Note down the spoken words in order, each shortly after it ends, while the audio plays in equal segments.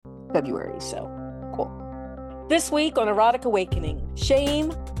February. So cool. This week on Erotic Awakening,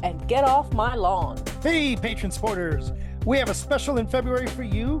 shame and get off my lawn. Hey, patron supporters. We have a special in February for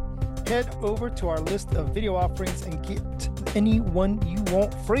you. Head over to our list of video offerings and get any one you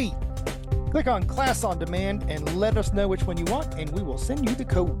want free. Click on Class on Demand and let us know which one you want, and we will send you the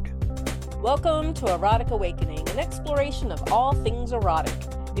code. Welcome to Erotic Awakening, an exploration of all things erotic.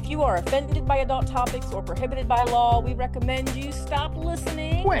 If you are offended by adult topics or prohibited by law, we recommend you stop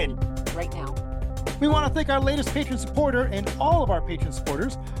listening. When? Right now. We want to thank our latest patron supporter and all of our patron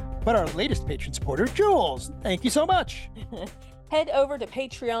supporters, but our latest patron supporter, Jules. Thank you so much. Head over to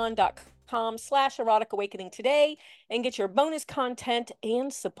patreon.com/erotic awakening today and get your bonus content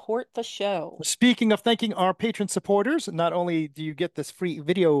and support the show. Speaking of thanking our patron supporters, not only do you get this free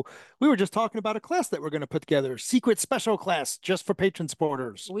video, we were just talking about a class that we're going to put together, secret special class just for patron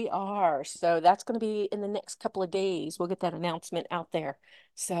supporters. We are. So that's going to be in the next couple of days. We'll get that announcement out there.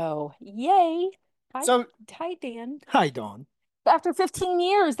 So yay. Hi, Dan. Hi, Dawn. After 15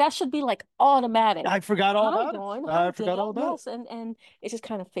 years, that should be like automatic. I forgot all about Dawn. it. I forgot all about it. And it just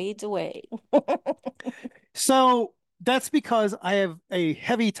kind of fades away. So that's because I have a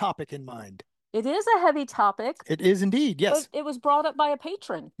heavy topic in mind. It is a heavy topic. It is indeed, yes. But it was brought up by a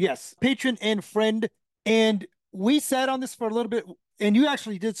patron. Yes, patron and friend. And we sat on this for a little bit, and you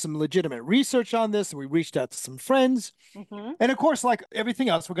actually did some legitimate research on this, and we reached out to some friends. Mm-hmm. And of course, like everything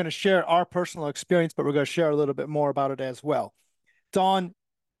else, we're going to share our personal experience, but we're going to share a little bit more about it as well. Dawn,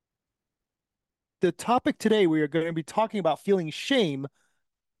 the topic today, we are going to be talking about feeling shame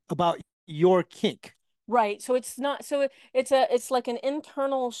about your kink. Right. So it's not, so it's like an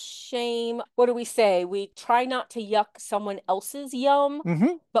internal shame. What do we say? We try not to yuck someone else's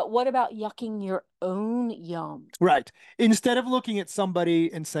yum, but what about yucking your own yum? Right. Instead of looking at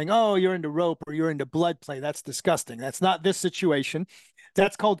somebody and saying, oh, you're into rope or you're into blood play, that's disgusting. That's not this situation.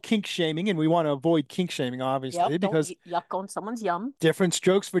 That's called kink shaming, and we want to avoid kink shaming, obviously, because don't yuck on someone's yum. Different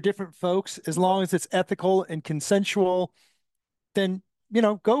strokes for different folks. As long as it's ethical and consensual, then,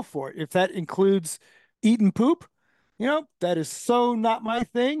 go for it. If that includes eating poop, that is so not my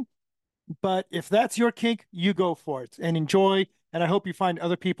thing. But if that's your kink, you go for it and enjoy. And I hope you find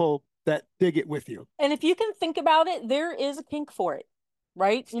other people that dig it with you. And if you can think about it, there is a kink for it,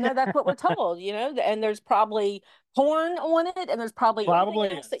 right? That's what we're told, and there's probably porn on it, and there's probably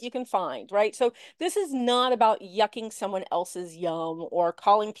anything else that you can find, right? So this is not about yucking someone else's yum or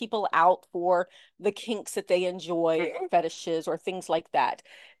calling people out for the kinks that they enjoy, or fetishes or things like that.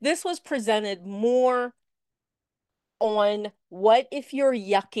 This was presented more on what if you're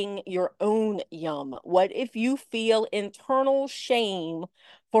yucking your own yum? What if you feel internal shame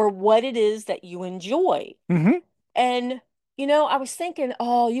for what it is that you enjoy? And I was thinking,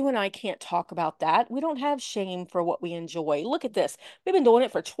 oh, you and I can't talk about that. We don't have shame for what we enjoy. Look at this. We've been doing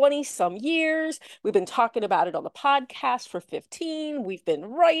it for 20 some years. We've been talking about it on the podcast for 15. We've been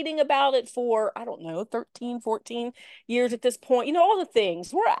writing about it for, 13, 14 years at this point. All the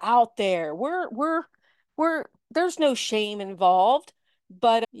things. We're out there. We're there's no shame involved.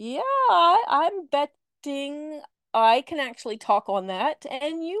 But yeah, I'm betting I can actually talk on that,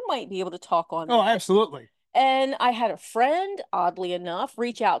 and you might be able to talk on that. Oh, absolutely. And I had a friend, oddly enough,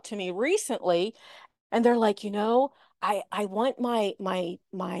 reach out to me recently, and they're like, I want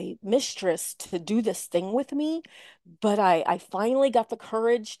my mistress to do this thing with me, but I finally got the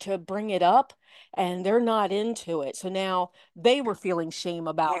courage to bring it up, and they're not into it. So now they were feeling shame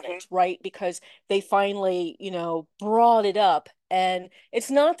about it, right? Because they finally, brought it up. And it's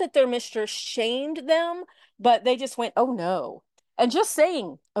not that their mistress shamed them, but they just went, oh no. And just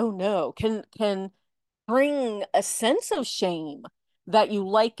saying, oh no, can bring a sense of shame that you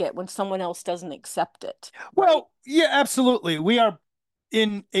like it when someone else doesn't accept it. Right? Well, yeah, absolutely. We are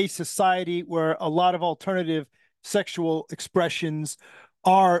in a society where a lot of alternative sexual expressions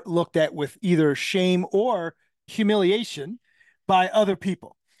are looked at with either shame or humiliation by other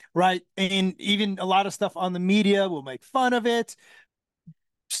people, right? And even a lot of stuff on the media will make fun of it.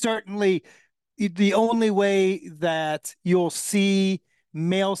 Certainly, the only way that you'll see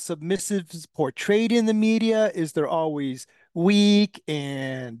male submissives portrayed in the media is they're always weak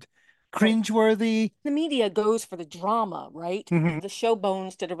and cringeworthy. The media goes for the drama, right? The show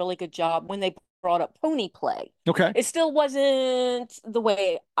Bones did a really good job when they brought up pony play. Okay. It still wasn't the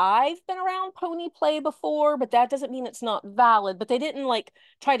way I've been around pony play before, but that doesn't mean it's not valid. But they didn't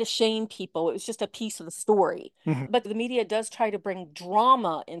try to shame people. It was just a piece of the story. But the media does try to bring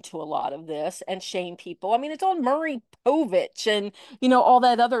drama into a lot of this and shame people. I mean, it's on Maury Povich and, all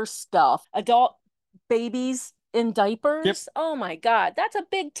that other stuff. Adult babies in diapers. Yep. Oh my God, that's a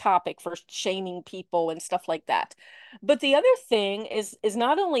big topic for shaming people and stuff like that. But the other thing is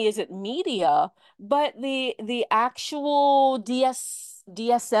not only is it media, but the actual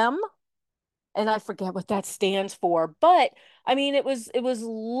DSM, and I forget what that stands for, but I mean it was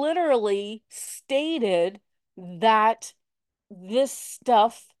literally stated that this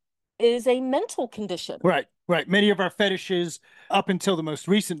stuff is a mental condition. Right, right. Many of our fetishes, up until the most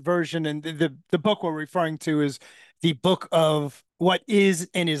recent version, and the book we're referring to is the book of what is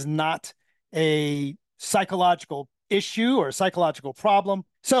and is not a psychological issue or a psychological problem.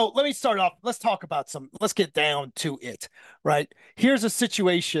 So let me start off. Let's get down to it, right? Here's a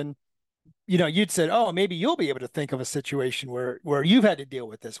situation, you'd said, oh, maybe you'll be able to think of a situation where you've had to deal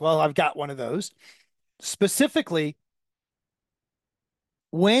with this. Well, I've got one of those. Specifically,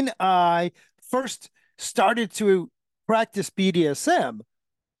 when I first started to practice BDSM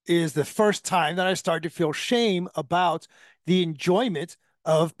is the first time that I started to feel shame about the enjoyment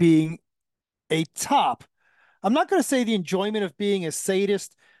of being a top. I'm not going to say the enjoyment of being a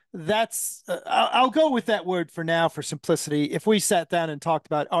sadist. That's I'll go with that word for now for simplicity. If we sat down and talked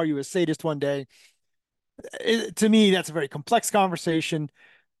about, are you a sadist one day? To me, that's a very complex conversation,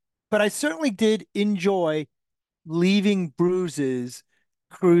 but I certainly did enjoy leaving bruises,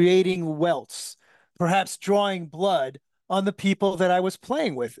 creating welts, perhaps drawing blood on the people that I was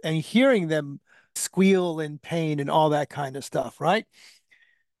playing with and hearing them squeal in pain and all that kind of stuff, right?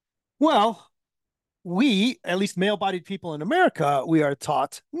 Well, we, at least male bodied people in America, we are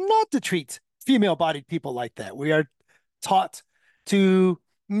taught not to treat female bodied people like that. We are taught to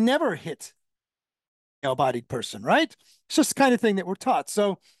never hit a male bodied person, right? It's just the kind of thing that we're taught.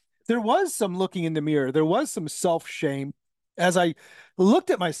 So there was some looking in the mirror, there was some self shame as I looked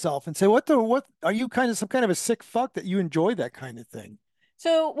at myself and said, what are you kind of some kind of a sick fuck that you enjoy that kind of thing?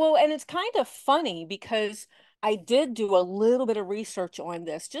 So, well, and it's kind of funny because I did do a little bit of research on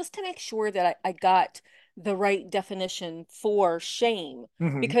this just to make sure that I got the right definition for shame,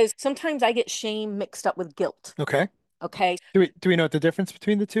 Mm-hmm. because sometimes I get shame mixed up with guilt. Okay. Okay. Do we know what the difference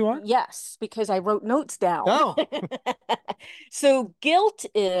between the two are? Yes, because I wrote notes down. Oh, So guilt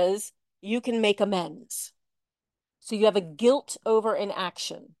is you can make amends. So you have a guilt over an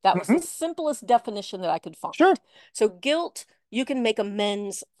action. That was the mm-hmm. simplest definition that I could find. Sure. So guilt, you can make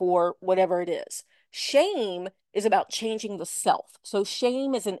amends for whatever it is. Shame is about changing the self. So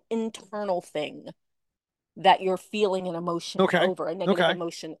shame is an internal thing that you're feeling an emotion Okay. over, a negative Okay.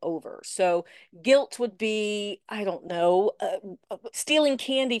 emotion over. So guilt would be, I don't know, stealing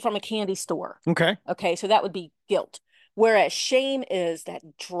candy from a candy store. Okay. Okay, so that would be guilt. Whereas shame is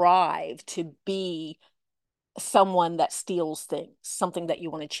that drive to be someone that steals things, something that you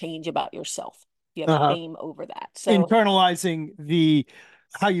want to change about yourself. You have Uh-huh. shame over that. So Internalizing the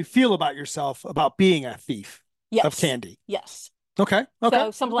how you feel about yourself about being a thief of yes, candy. yes. Okay. Okay.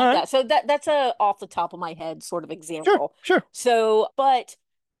 So something All like right. that. So that's a off the top of my head sort of Sure. example. Sure. So, but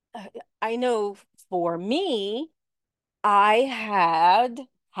I know for me, I had,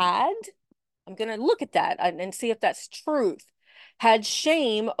 I'm gonna look at that and see if that's truth. Had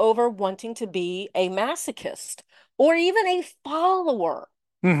shame over wanting to be a masochist or even a follower,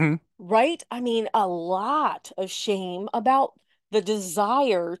 Mm-hmm. right? I mean, a lot of shame about the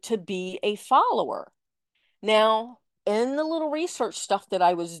desire to be a follower. Now, in the little research stuff that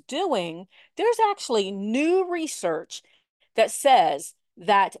I was doing, there's actually new research that says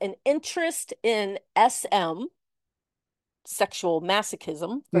that an interest in SM, sexual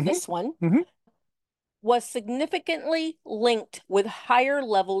masochism for Mm-hmm. this one, Mm-hmm. was significantly linked with higher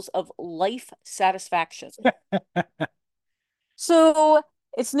levels of life satisfaction. So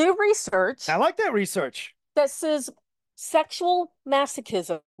it's new I research like that research. that says sexual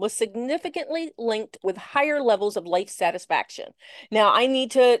masochism was significantly linked with higher levels of life satisfaction. Now, I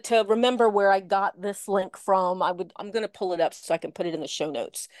need to remember where I got this link from. I'm going to pull it up so I can put it in the show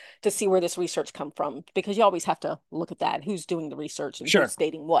notes to see where this research come from, because you always have to look at that, who's doing the research and Sure. who's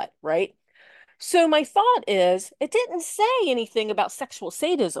stating what, right? So my thought is, it didn't say anything about sexual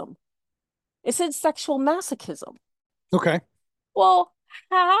sadism. It said sexual masochism. Okay. Well,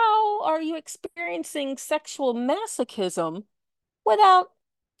 how are you experiencing sexual masochism without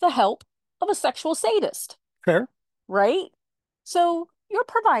the help of a sexual sadist, Fair. right? So you're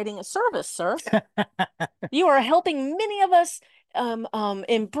providing a service, sir. You are helping many of us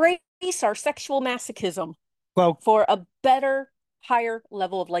embrace our sexual masochism Well, for a better, higher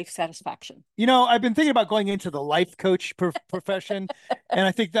level of life satisfaction. I've been thinking about going into the life coach profession, and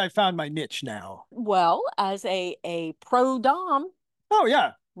I think that I found my niche now. Well, as a pro dom, Oh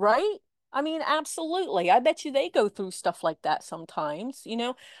yeah. right? I mean, absolutely. I bet you they go through stuff like that sometimes, you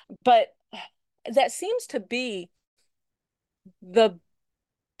know. But that seems to be the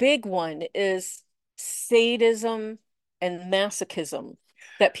big one is sadism and masochism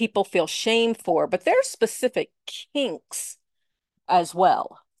that people feel shame for, but there's specific kinks as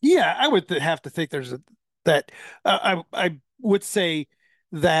well. Yeah, I would have to think there's a that I would say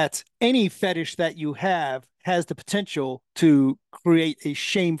that any fetish that you have has the potential to create a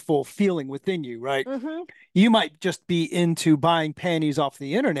shameful feeling within you, right? Mm-hmm. You might just be into buying panties off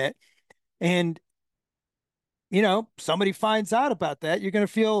the internet, and somebody finds out about that, you're going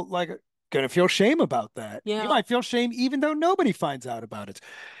to feel shame about that. You Yeah. might feel shame even though nobody finds out about it.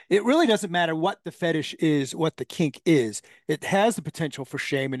 It really doesn't matter what the fetish is, what the kink is. It has the potential for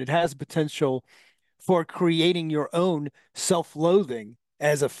shame, and it has the potential for creating your own self-loathing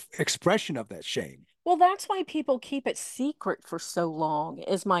as a expression of that shame. Well, that's why people keep it secret for so long,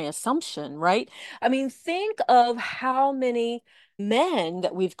 is my assumption, right? I mean, think of how many men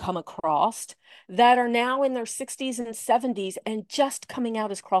that we've come across that are now in their 60s and 70s and just coming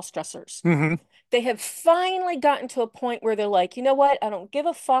out as cross dressers. Mm-hmm. They have finally gotten to a point where they're like, you know what? I don't give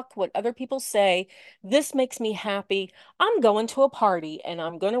a fuck what other people say. This makes me happy. I'm going to a party and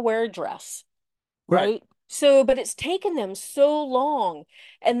I'm going to wear a dress, Right. right? So, but it's taken them so long.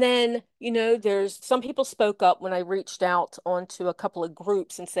 And then, there's some people spoke up when I reached out onto a couple of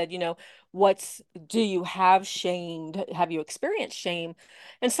groups and said, what's, do you have shamed? Have you experienced shame?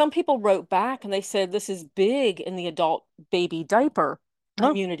 And some people wrote back and they said, this is big in the adult baby diaper Oh,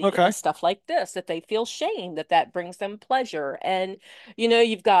 community okay. and stuff like this, that they feel shame, that brings them pleasure. And,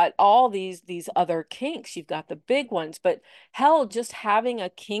 you've got all these other kinks, you've got the big ones, but hell, just having a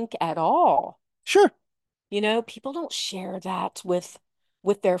kink at all. Sure. People don't share that with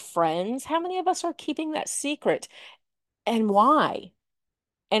their friends. How many of us are keeping that secret? And why?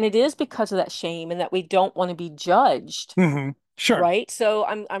 And it is because of that shame and that we don't want to be judged, Mm-hmm. Sure. right? So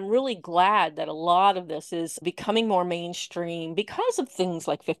I'm really glad that a lot of this is becoming more mainstream because of things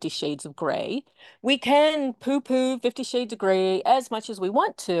like 50 Shades of Grey. We can poo-poo 50 Shades of Grey as much as we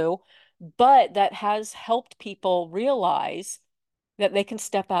want to, but that has helped people realize that they can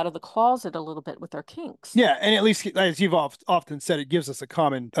step out of the closet a little bit with their kinks. Yeah, and at least, as you've often said, it gives us a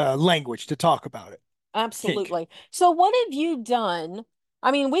common language to talk about it. Kink. Absolutely. So what have you done? I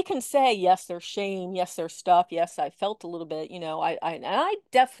mean, we can say, yes, there's shame. Yes, there's stuff. Yes, I felt a little bit, and I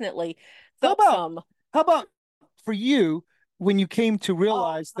definitely How felt about some. how about for you when you came to Oh,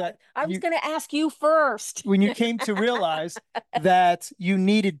 realize that I was you going to ask you first. when you came to realize that you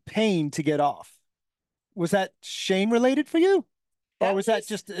needed pain to get off? Was that shame related for you? Or That was that was,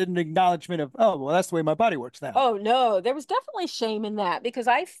 just an acknowledgement of, oh, well, that's the way my body works now? oh no, there was definitely shame in that because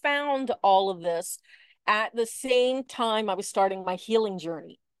I found all of this at the same time I was starting my healing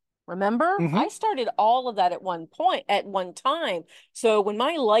journey. Remember? Mm-hmm. I started all of that at one point, at one time. So when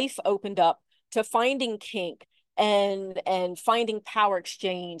my life opened up to finding kink and finding power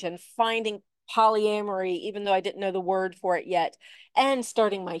exchange and finding polyamory, even though I didn't know the word for it yet, and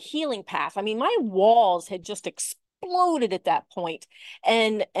starting my healing path. I mean, my walls had just exploded at that point.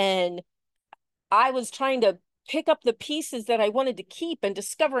 And I was trying to pick up the pieces that I wanted to keep and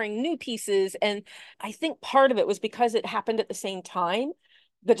discovering new pieces. And I think part of it was because it happened at the same time,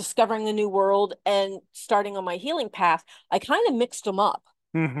 the discovering the new world and starting on my healing path. I kind of mixed them up.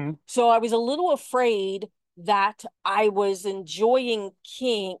 Mm-hmm. So I was a little afraid that I was enjoying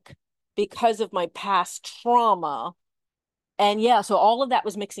kink because of my past trauma. And yeah, so all of that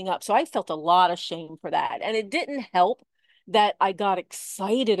was mixing up. So I felt a lot of shame for that. And it didn't help that I got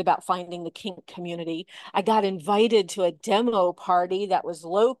excited about finding the kink community. I got invited to a demo party that was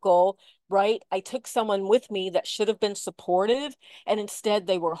local, right? I took someone with me that should have been supportive, and instead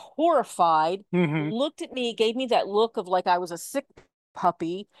they were horrified, Mm-hmm. looked at me, gave me that look of like I was a sick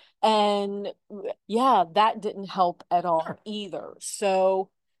puppy. And yeah, that didn't help at all either. So,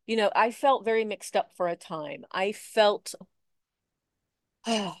 I felt very mixed up for a time. I felt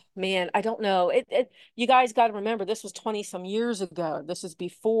Oh man, I don't know. You guys got to remember this was 20 some years ago. This is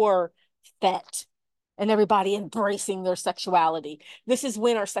before FET and everybody embracing their sexuality. This is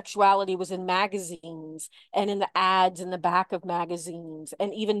when our sexuality was in magazines and in the ads in the back of magazines,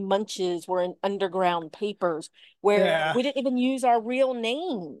 and even munches were in underground papers where Yeah. we didn't even use our real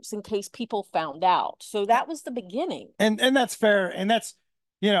names in case people found out. So that was the beginning. And that's fair. And that's,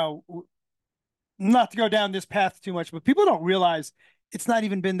 you know, not to go down this path too much, but people don't realize it's not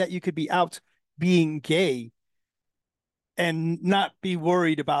even been that you could be out being gay and not be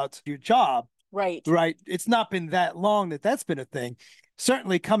worried about your job, Right. right? It's not been that long that that's been a thing.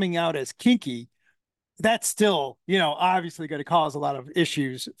 Certainly coming out as kinky, that's still, obviously going to cause a lot of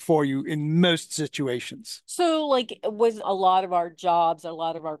issues for you in most situations. So, like with a lot of our jobs, a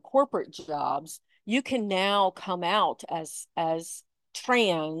lot of our corporate jobs, you can now come out as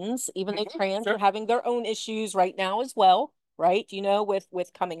trans, even though trans are having their own issues right now as well, right?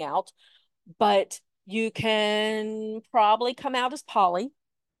 With coming out, but you can probably come out as poly.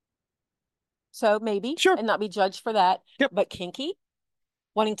 So maybe, Sure. and not be judged for that. Yep. But kinky,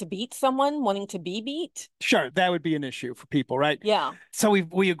 wanting to beat someone, wanting to be beat. Sure, that would be an issue for people, right? Yeah. So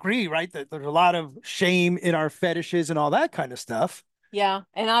we agree, right, that there's a lot of shame in our fetishes and all that kind of stuff. Yeah.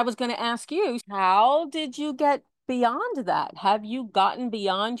 And I was going to ask you, how did you get beyond that? Have you gotten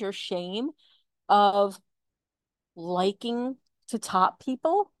beyond your shame of liking to top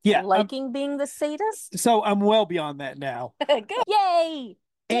people? Yeah. Liking being the sadist? So I'm well beyond that now. Good. Yay.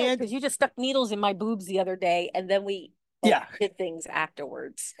 And because you just stuck needles in my boobs the other day and then we did things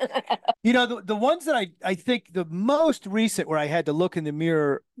afterwards. The ones that I think the most recent where I had to look in the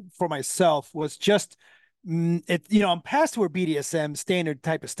mirror for myself was just I'm past where BDSM standard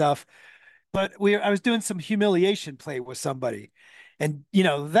type of stuff, but I was doing some humiliation play with somebody, and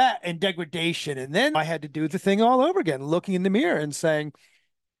that and degradation, and then I had to do the thing all over again, looking in the mirror and saying,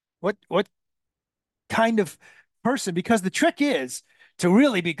 what kind of person? Because the trick is to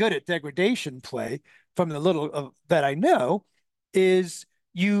really be good at degradation play, from the little that I know, is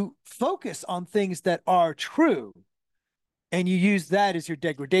you focus on things that are true and you use that as your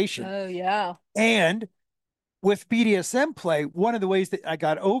degradation. Oh, yeah. And with BDSM play, one of the ways that I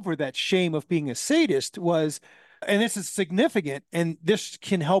got over that shame of being a sadist was, and this is significant, and this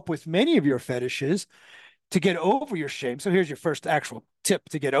can help with many of your fetishes to get over your shame. So here's your first actual tip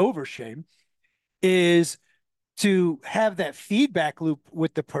to get over shame, is to have that feedback loop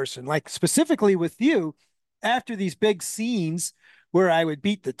with the person, like specifically with you, after these big scenes where I would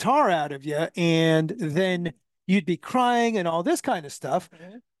beat the tar out of you and then you'd be crying and all this kind of stuff.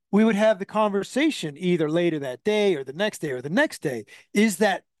 Mm-hmm. We would have the conversation either later that day or the next day or the next day. Is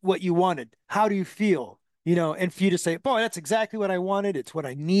that what you wanted? How do you feel? And for you to say, boy, that's exactly what I wanted. It's what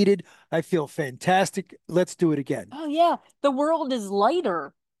I needed. I feel fantastic. Let's do it again. Oh, yeah. The world is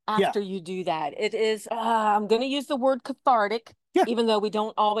lighter after you do that. It is, I'm going to use the word cathartic, even though we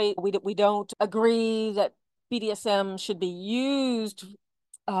don't always, we don't agree that BDSM should be used.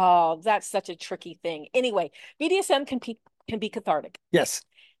 Oh, that's such a tricky thing. Anyway, BDSM can be cathartic. Yes.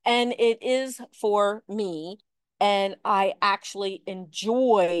 And it is for me. And I actually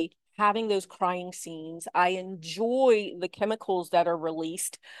enjoy having those crying scenes. I enjoy the chemicals that are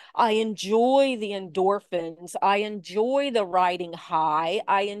released. I enjoy the endorphins. I enjoy the riding high.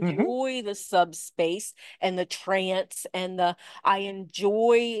 I enjoy the subspace and the trance I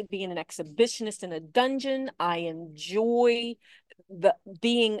enjoy being an exhibitionist in a dungeon. I enjoy the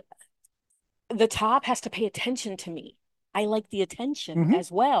top has to pay attention to me. I like the attention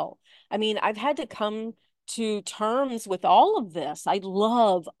as well. I mean, I've had to come to terms with all of this. I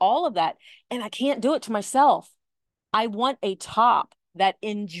love all of that, and I can't do it to myself. I want a top that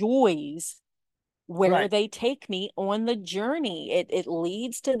enjoys where they take me on the journey. It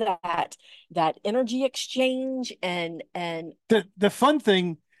leads to that energy exchange and the fun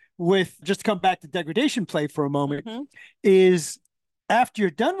thing with, just to come back to degradation play for a moment, is after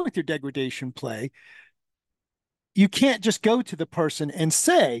you're done with your degradation play, you can't just go to the person and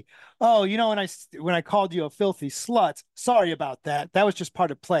say, oh, when I called you a filthy slut, sorry about that. That was just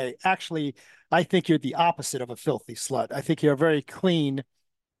part of play. Actually, I think you're the opposite of a filthy slut. I think you're very clean,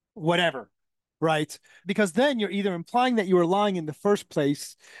 whatever, right? Because then you're either implying that you were lying in the first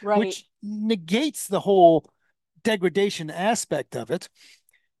place, which negates the whole degradation aspect of it.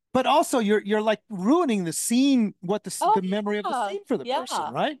 But also you're like ruining the scene, the memory of the scene for the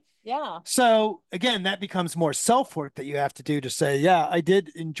person, right? Yeah. So again, that becomes more self-work that you have to do to say, yeah, I did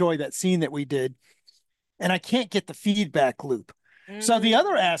enjoy that scene that we did, and I can't get the feedback loop. So the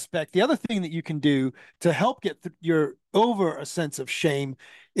other aspect, the other thing that you can do to help get your over a sense of shame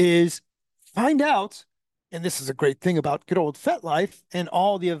is find out, and this is a great thing about good old FetLife and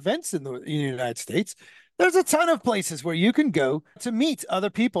all the events in the United States, there's a ton of places where you can go to meet other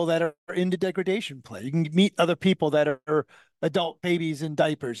people that are into degradation play. You can meet other people that are adult babies in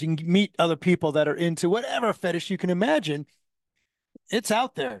diapers. You can meet other people that are into whatever fetish you can imagine. It's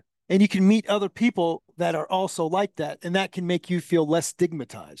out there. And you can meet other people that are also like that. And that can make you feel less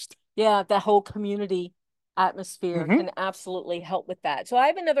stigmatized. Yeah, that whole community atmosphere can absolutely help with that. So I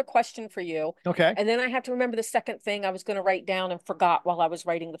have another question for you. Okay. And then I have to remember the second thing I was going to write down and forgot while I was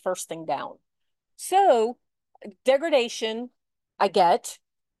writing the first thing down. So degradation, I get,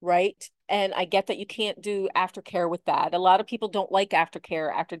 right? And I get that you can't do aftercare with that. A lot of people don't like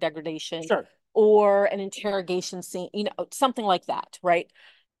aftercare after degradation. Sure. or an interrogation scene, something like that, right?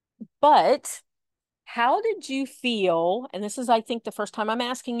 But how did you feel? And this is, I think, the first time I'm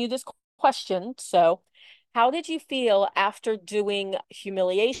asking you this question. So, how did you feel after doing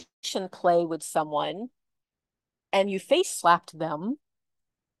humiliation play with someone and you face slapped them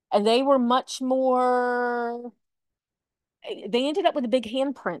and they were much more, they ended up with a big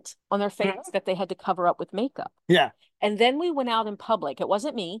handprint on their face that they had to cover up with makeup. Yeah. And then we went out in public. It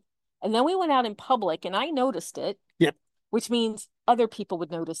wasn't me. And then we went out in public and I noticed it. Yep. Which means other people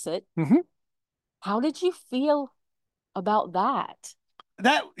would notice it. Mm-hmm. How did you feel about that?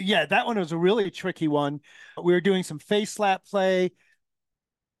 That one was a really tricky one. We were doing some face slap play,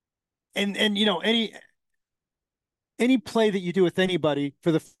 and any play that you do with anybody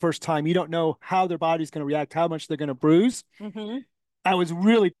for the first time, you don't know how their body's going to react, how much they're going to bruise. Mm-hmm. I was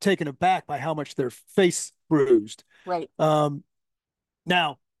really taken aback by how much their face bruised. Right.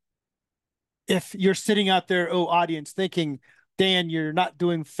 Now, if you're sitting out there, oh, audience, thinking, Dan, you're not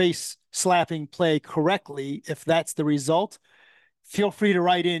doing face slapping play correctly, if that's the result, feel free to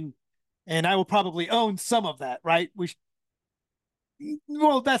write in, and I will probably own some of that, right?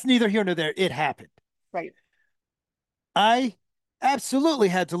 Well, that's neither here nor there. It happened. Right. I absolutely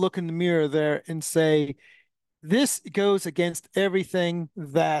had to look in the mirror there and say, this goes against everything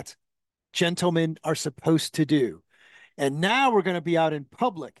that gentlemen are supposed to do. And now we're going to be out in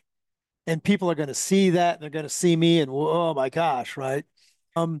public and people are going to see that. They're going to see me and, oh my gosh, right?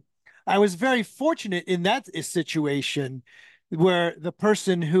 I was very fortunate in that situation where the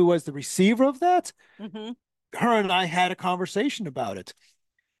person who was the receiver of that, Mm-hmm. her and I had a conversation about it.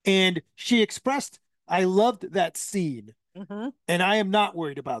 And she expressed, I loved that scene. Mm-hmm. And I am not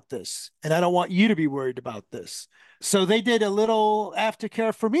worried about this. And I don't want you to be worried about this. So they did a little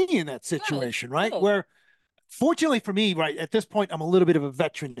aftercare for me in that situation, Good. right? Good. Where fortunately for me, right, at this point, I'm a little bit of a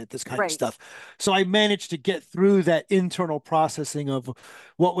veteran at this kind of Right. stuff. So I managed to get through that internal processing of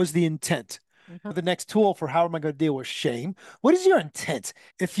what was the intent. Mm-hmm. The next tool for how am I going to deal with shame? What is your intent?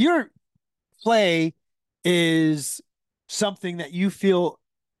 If your play is something that you feel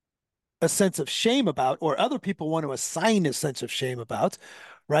a sense of shame about, or other people want to assign a sense of shame about,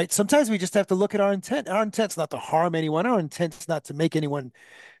 right? Sometimes we just have to look at our intent. Our intent's not to harm anyone. Our intent's not to make anyone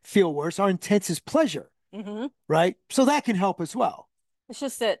feel worse. Our intent is pleasure, Mm-hmm. right? So that can help as well. It's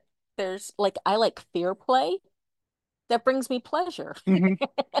just that there's like, I like fear play that brings me pleasure. Mm-hmm.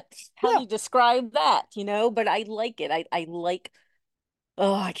 How do Yeah. you describe that? But I like it. I like,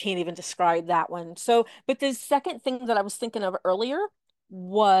 oh, I can't even describe that one. So, but the second thing that I was thinking of earlier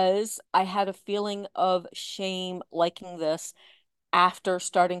was I had a feeling of shame liking this after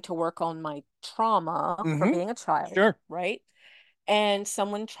starting to work on my trauma for Mm-hmm. being a child, Sure. right? And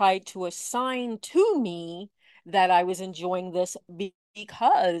someone tried to assign to me that I was enjoying this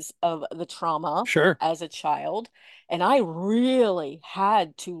because of the trauma Sure. as a child. And I really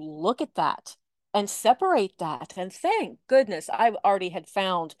had to look at that and separate that. And thank goodness I already had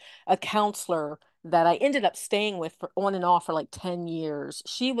found a counselor that I ended up staying with for on and off for like 10 years.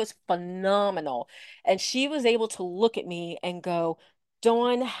 She was phenomenal. And she was able to look at me and go,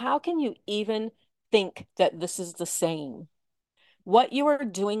 Dawn, how can you even think that this is the same? What you are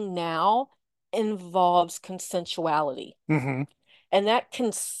doing now involves consensuality. Mm-hmm. And that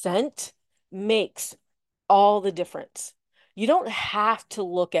consent makes all the difference. You don't have to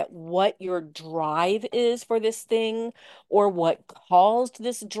look at what your drive is for this thing or what caused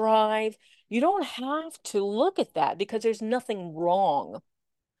this drive. You don't have to look at that because there's nothing wrong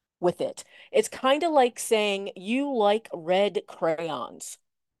with it. It's kind of like saying you like red crayons.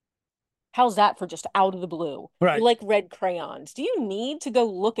 How's that for just out of the blue? You Right. like red crayons. Do you need to go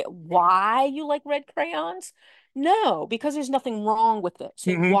look at why you like red crayons? No, because there's nothing wrong with it.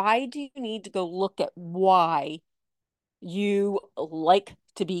 So Mm-hmm. why do you need to go look at why you like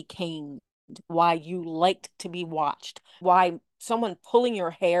to be caned? Why you liked to be watched? Why someone pulling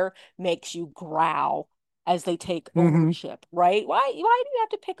your hair makes you growl as they take Mm-hmm. ownership, right? Why do you have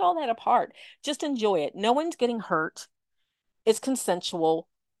to pick all that apart? Just enjoy it. No one's getting hurt. It's consensual.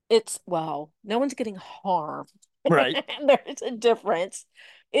 Well, no one's getting harmed. Right. There's a difference.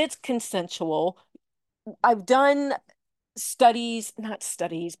 It's consensual. I've done studies, not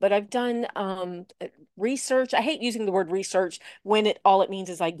studies, but I've done research. I hate using the word research when it all it means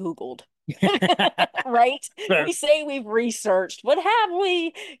is I Googled. Right? Fair. We say we've researched. What have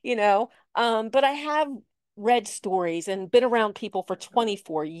we? But I have read stories and been around people for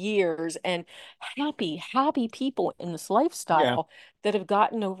 24 years and happy people in this Yeah. lifestyle that have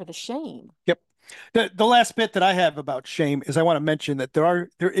gotten over the shame. Yep. The last bit that I have about shame is I want to mention that there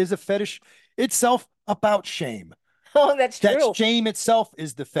is a fetish itself about shame. Oh, that's That true. shame itself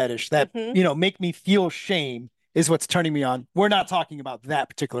is the fetish. That, make me feel shame is what's turning me on. We're not talking about that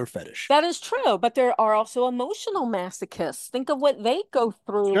particular fetish. That is true, but there are also emotional masochists. Think of what they go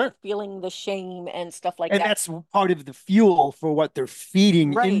through, Sure. feeling the shame and stuff like And that. that's part of the fuel for what they're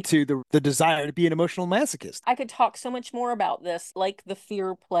feeding Right. into the desire to be an emotional masochist. I could talk so much more about this, like the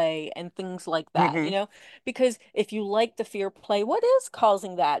fear play and things like that, because if you like the fear play, what is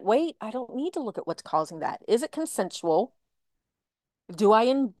causing that? Wait, I don't need to look at what's causing that. Is it consensual? Do I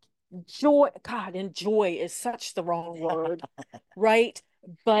enjoy? God, enjoy is such the wrong word, right?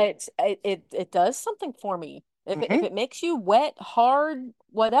 But it does something for me. If it makes you wet, hard,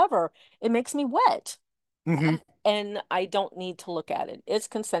 whatever, it makes me wet. And I don't need to look at it. It's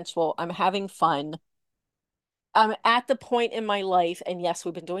consensual. I'm having fun. I'm at the point in my life, and yes,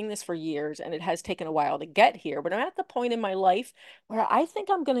 we've been doing this for years, and it has taken a while to get here, but I'm at the point in my life where I think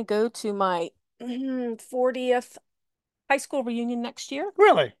I'm going to go to my 40th high school reunion next year.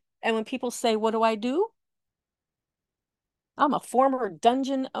 Really? And when people say, what do I do? I'm a former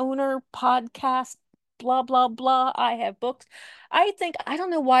dungeon owner, podcast, blah, blah, blah. I have books. I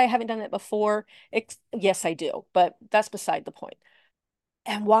don't know why I haven't done it before. Yes, I do, but that's beside the point.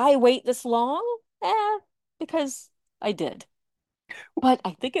 And why wait this long? Because I did. But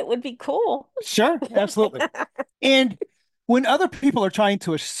I think it would be cool. Sure, absolutely. And when other people are trying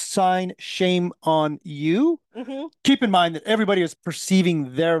to assign shame on you, keep in mind that everybody is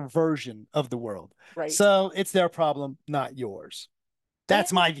perceiving their version of the world. Right. So it's their problem, not yours.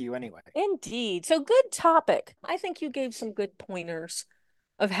 That's my view anyway. Indeed. So good topic. I think you gave some good pointers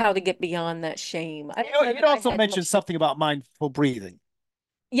of how to get beyond that shame. You'd also mentioned something about mindful breathing.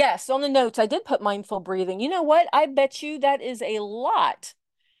 Yes, on the notes, I did put mindful breathing. You know what? I bet you that is a lot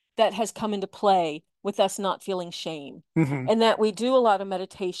that has come into play with us not feeling shame. And that we do a lot of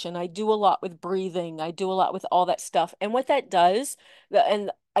meditation. I do a lot with breathing. I do a lot with all that stuff. And what that does,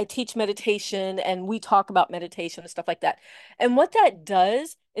 and I teach meditation and we talk about meditation and stuff like that. And what that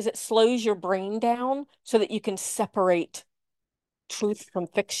does is it slows your brain down so that you can separate truth from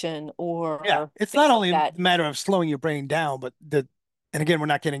fiction or it's not only a matter of slowing your brain down, but and again, we're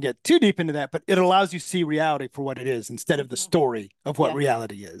not going to get too deep into that, but it allows you to see reality for what it is instead of the story of what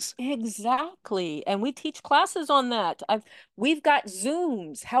reality is. Exactly. And we teach classes on that. We've got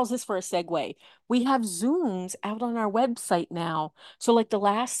Zooms. How's this for a segue? We have Zooms out on our website now. So like the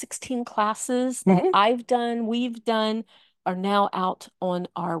last 16 classes that we've done are now out on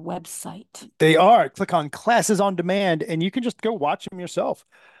our website. They are. Click on classes on demand and you can just go watch them yourself.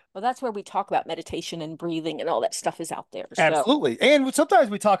 Well, that's where we talk about meditation and breathing and all that stuff is out there. Absolutely. And sometimes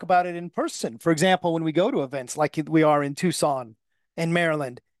we talk about it in person. For example, when we go to events like we are in Tucson and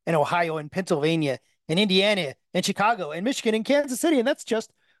Maryland and Ohio and Pennsylvania and Indiana and Chicago and Michigan and Kansas City. And that's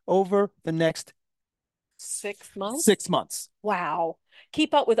just over the next 6 months. 6 months. Wow.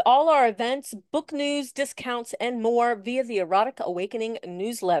 Keep up with all our events, book news, discounts, and more via the Erotic Awakening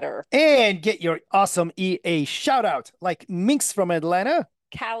newsletter. And get your awesome EA shout out like Minx from Atlanta,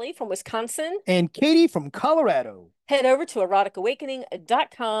 Callie from Wisconsin, and Katie from Colorado. Head over to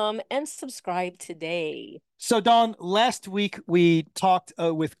eroticawakening.com and subscribe today. So, Dawn, last week we talked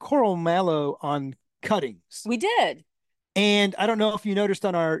with Coral Mallow on cuttings. We did. And I don't know if you noticed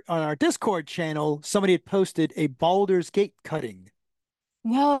on our Discord channel, somebody had posted a Baldur's Gate cutting.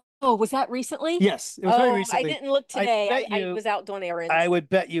 No, was that recently? Yes, it was very recently. I didn't look today. I was out doing errands. I would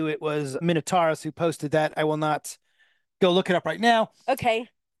bet you it was Minotaurus who posted that. I will not go look it up right now. Okay.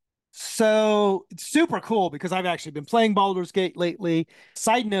 So it's super cool because I've actually been playing Baldur's Gate lately.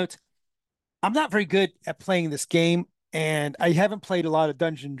 Side note, I'm not very good at playing this game, and I haven't played a lot of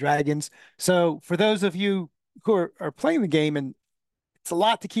Dungeons & Dragons. So for those of you who are playing the game, and it's a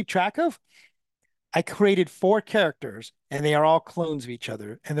lot to keep track of, I created 4 characters, and they are all clones of each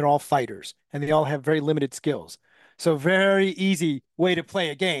other, and they're all fighters, and they all have very limited skills. So very easy way to play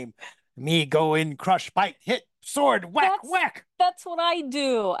a game. Me go in, crush, bite, hit, sword, whack, whack. That's what I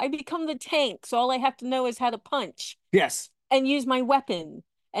do. I become the tank, so all I have to know is how to punch. Yes. And use my weapon.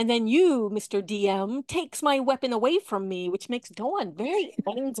 And then you, Mr. DM, takes my weapon away from me, which makes Dawn very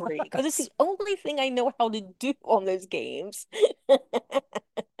angry because it's the only thing I know how to do on those games.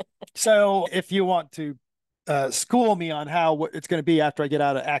 So if you want to school me on what it's going to be after I get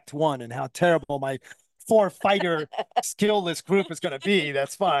out of Act 1 and how terrible my 4-fighter skillless group is going to be,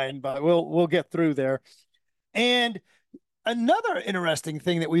 that's fine, but we'll get through there. And another interesting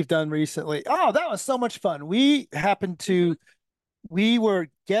thing that we've done recently, that was so much fun. We were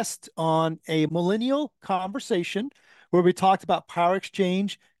guests on a millennial conversation where we talked about power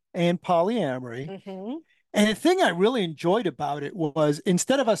exchange and polyamory. And the thing I really enjoyed about it was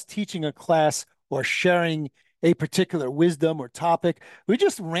instead of us teaching a class or sharing a particular wisdom or topic. We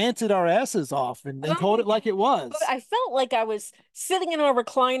just ranted our asses off and told it like it was. I felt like I was sitting in our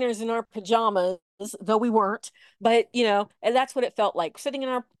recliners in our pajamas, though we weren't. But, and that's what it felt like, sitting in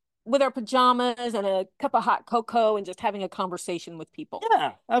our with our pajamas and a cup of hot cocoa and just having a conversation with people.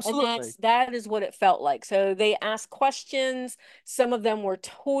 Yeah, absolutely. And that is what it felt like. So they asked questions. Some of them were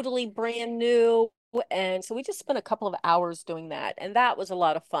totally brand new. And so we just spent a couple of hours doing that. And that was a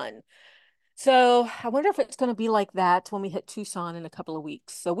lot of fun. So I wonder if it's going to be like that when we hit Tucson in a couple of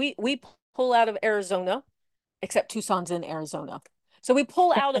weeks. So we pull out of Arizona, except Tucson's in Arizona. So we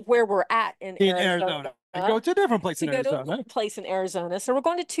pull out of where we're at in Arizona. And go to a different place in Arizona. Go to a place in Arizona. So we're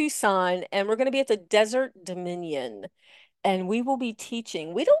going to Tucson and we're going to be at the Desert Dominion. And we will be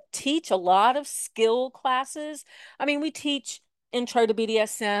teaching. We don't teach a lot of skill classes. I mean, we teach intro to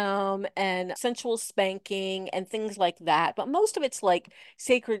BDSM and sensual spanking and things like that. But most of it's like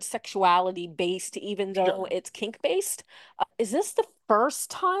sacred sexuality based, even though it's kink based. Is this the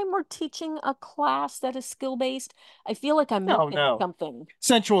first time we're teaching a class that is skill based? I feel like I'm missing something.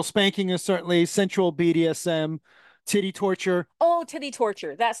 Sensual spanking is certainly sensual BDSM. Titty torture. Oh, titty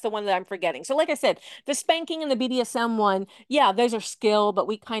torture. That's the one that I'm forgetting. So like I said, the spanking and the BDSM one, yeah, those are skill, but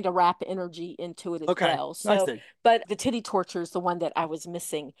we kind of wrap energy into it as well. So, but the titty torture is the one that I was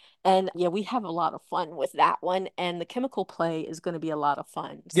missing. And yeah, we have a lot of fun with that one. And the chemical play is going to be a lot of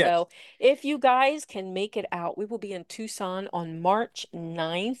fun. Yes. So if you guys can make it out, we will be in Tucson on March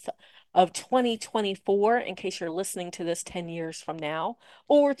 9th of 2024, in case you're listening to this 10 years from now,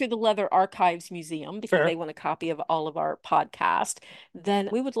 or through the Leather Archives Museum, because they want a copy of all of our podcast, then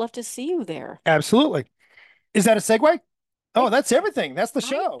we would love to see you there. Absolutely. Is that a segue? Oh, that's everything. That's the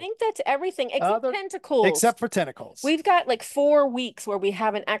show. I think that's everything except tentacles. Except for tentacles. We've got like 4 weeks where we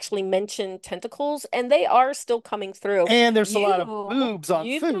haven't actually mentioned tentacles, and they are still coming through. And there's a lot of boobs on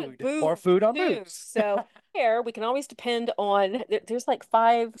food, or food on boobs. So here we can always depend on. There's like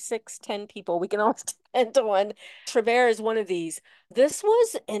 5, 6, 10 people. We can always depend on. Trevor is one of these. This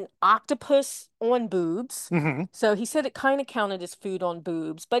was an octopus on boobs. So he said it kind of counted as food on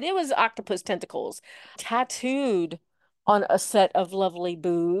boobs, but it was octopus tentacles tattooed on a set of lovely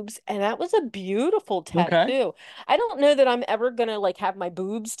boobs, and that was a beautiful tattoo. I don't know that I'm ever gonna like have my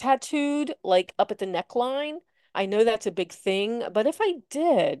boobs tattooed like up at the neckline. I know that's a big thing, but if I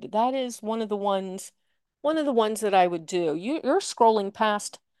did, that is one of the ones that I would do. You're scrolling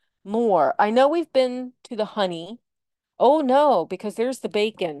past more. I know we've been to the honey. Oh no, because there's the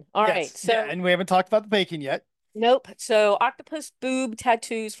bacon. All right, so and we haven't talked about the bacon yet. Nope. So octopus boob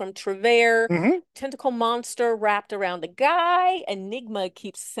tattoos from Trevor, tentacle monster wrapped around a guy. Enigma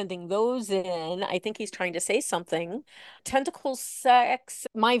keeps sending those in. I think he's trying to say something. Tentacle sex,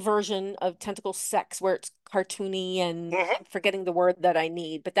 my version of tentacle sex, where it's cartoony and I'm forgetting the word that I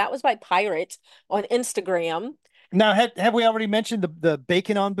need, but that was by Pirate on Instagram. Now, have we already mentioned the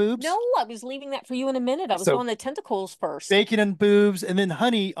bacon on boobs? No, I was leaving that for you in a minute. I was on the tentacles first. Bacon on boobs, and then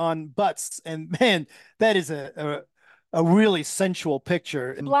honey on butts. And man, that is a really sensual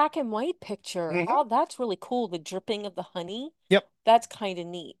picture. Black and white picture. Oh, that's really cool. The dripping of the honey. Yep. That's kind of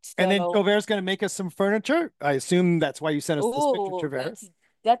neat. So, and then Trevor's going to make us some furniture. I assume that's why you sent us this picture, Trevor.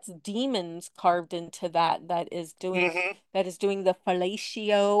 That's demons carved into that. That is doing the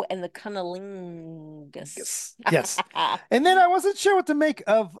fellatio and the cunnilingus. Yes. And then I wasn't sure what to make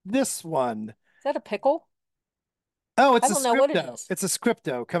of this one. Is that a pickle? Oh, it's a scripto. It's a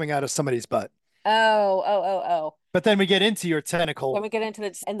scripto coming out of somebody's butt. Oh. But then we get into your tentacle. When we get into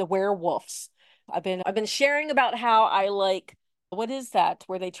this and the werewolves. I've been sharing about how I like, what is that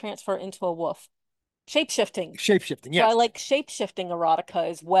where they transfer into a wolf? Shape-shifting, yes. So I like shape-shifting erotica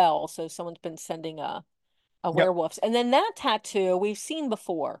as well. So someone's been sending a werewolves. And then that tattoo we've seen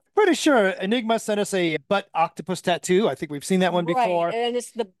before. Pretty sure Enigma sent us a butt octopus tattoo. I think we've seen that one before. And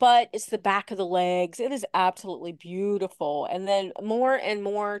it's the butt, it's the back of the legs. It is absolutely beautiful. And then more and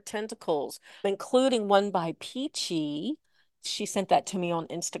more tentacles, including one by Peachy. She sent that to me on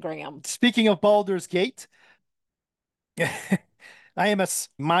Instagram. Speaking of Baldur's Gate, I am a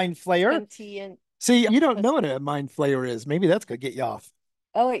mind flayer. See, you don't know what a mind flayer is. Maybe that's going to get you off.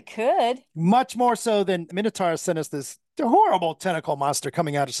 Oh, it could. Much more so than Minotaur sent us this horrible tentacle monster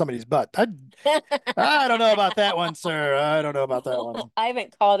coming out of somebody's butt. I don't know about that one, sir. I don't know about that one. I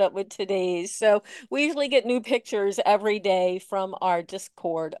haven't caught up with today's. So we usually get new pictures every day from our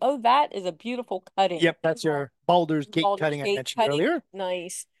Discord. Oh, that is a beautiful cutting. Yep, that's your Baldur's Gate cutting I mentioned earlier.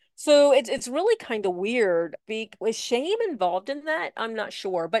 Nice. So it's really kind of weird. Was shame involved in that? I'm not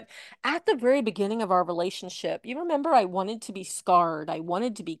sure. But at the very beginning of our relationship, you remember I wanted to be scarred. I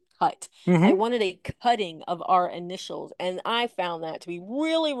wanted to be cut. I wanted a cutting of our initials. And I found that to be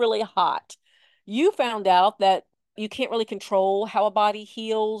really, really hot. You found out that you can't really control how a body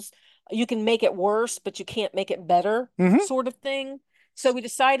heals. You can make it worse, but you can't make it better, sort of thing. So we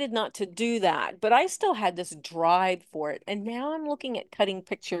decided not to do that, but I still had this drive for it. And now I'm looking at cutting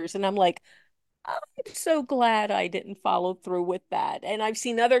pictures and I'm like, I'm so glad I didn't follow through with that. And I've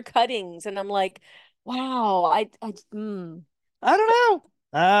seen other cuttings and I'm like, wow, I don't know.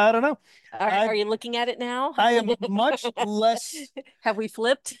 I don't know. Are you looking at it now? I am much less. Have we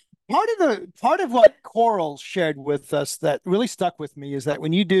flipped? Part of what Coral shared with us that really stuck with me is that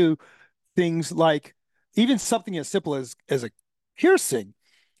when you do things like even something as simple as a piercing,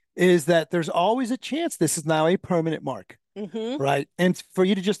 is that there's always a chance this is now a permanent mark, right? And for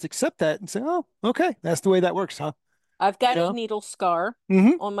you to just accept that and say, "Oh, okay, that's the way that works, huh?" I've got a needle scar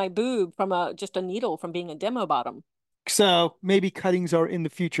on my boob from just a needle from being a demo bottom. So maybe cuttings are in the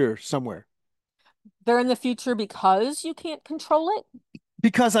future somewhere. They're in the future because you can't control it?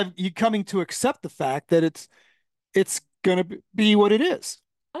 Because you coming to accept the fact that it's going to be what it is.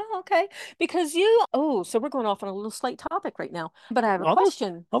 Oh, okay. Because so we're going off on a little slight topic right now, but I have a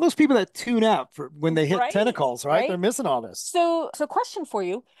question. All those people that tune out for when they hit tentacles, right? They're missing all this. So question for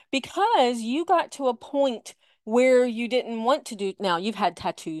you, because you got to a point where you didn't want to do, now you've had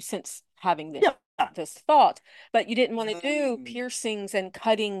tattoos since having this thought, but you didn't want to do piercings and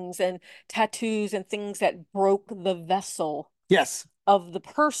cuttings and tattoos and things that broke the vessel. Yes. Of the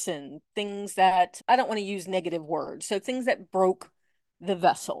person, things that, I don't want to use negative words, so things that broke the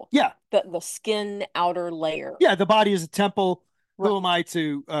vessel. Yeah. The skin outer layer. Yeah, the body is a temple. Right. Who am I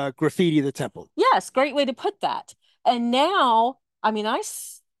to graffiti the temple? Yes, great way to put that. And now, I mean, I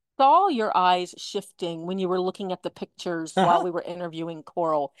saw your eyes shifting when you were looking at the pictures while we were interviewing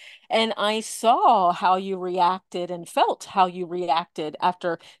Coral. And I saw how you reacted and felt how you reacted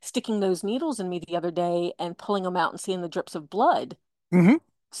after sticking those needles in me the other day and pulling them out and seeing the drips of blood.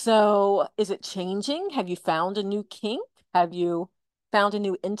 So is it changing? Have you found a new kink? Have you found a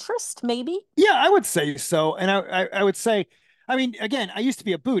new interest, maybe? Yeah, I would say so. And I would say, I mean, again, I used to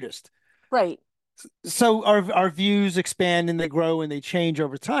be a Buddhist. Right. So our views expand and they grow and they change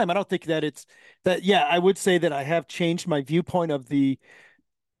over time. I don't think that it's that, yeah, I would say that I have changed my viewpoint of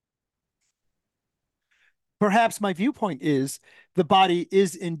perhaps my viewpoint is the body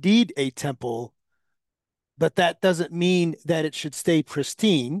is indeed a temple, but that doesn't mean that it should stay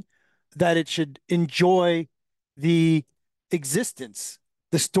pristine, that it should enjoy the existence,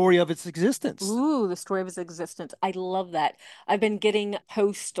 the story of its existence. Ooh, the story of its existence. I love that. I've been getting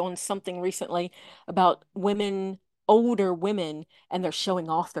posts on something recently about women, older women, and they're showing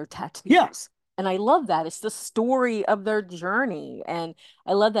off their tattoos. Yes. And I love that. It's the story of their journey. And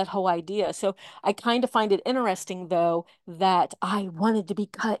I love that whole idea. So I kind of find it interesting, though, that I wanted to be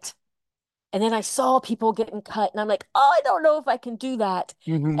cut. And then I saw people getting cut, and I'm like, oh, I don't know if I can do that.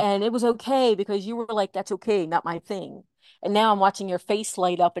 And it was okay because you were like, that's okay, not my thing. And now I'm watching your face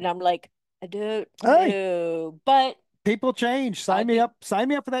light up, and I'm like, I don't know. But people change. Sign me up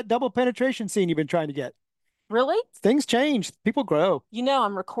for that double penetration scene you've been trying to get. Really? Things change. People grow. You know,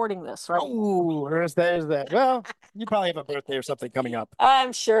 I'm recording this, right? Oh, there's that. Well, you probably have a birthday or something coming up.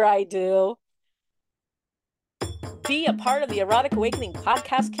 I'm sure I do. Be a part of the Erotic Awakening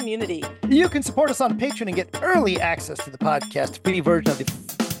podcast community. You can support us on Patreon and get early access to the podcast, free version of the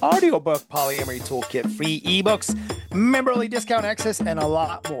audiobook Polyamory Toolkit, free ebooks, member-only discount access, and a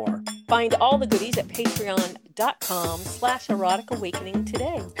lot more. Find all the goodies at patreon.com/erotic awakening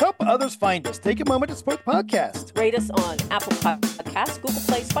today. Help others find us. Take a moment to support the podcast. Rate us on Apple Podcasts, Google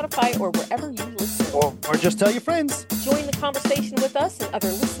Play, Spotify, or wherever you listen. Or just tell your friends. Join the conversation with us and other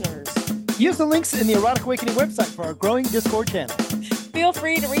listeners. Use the links in the Erotic Awakening website for our growing Discord channel. Feel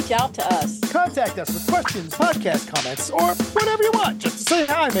free to reach out to us. Contact us with questions, podcast comments, or whatever you want, just to say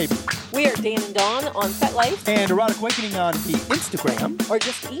hi, maybe. We are Dan and Dawn on FetLife. And Erotic Awakening on the Instagram. Or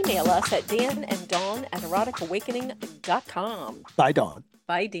just email us at dananddawn@eroticawakening.com. Bye, Dawn.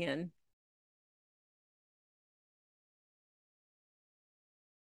 Bye, Dan.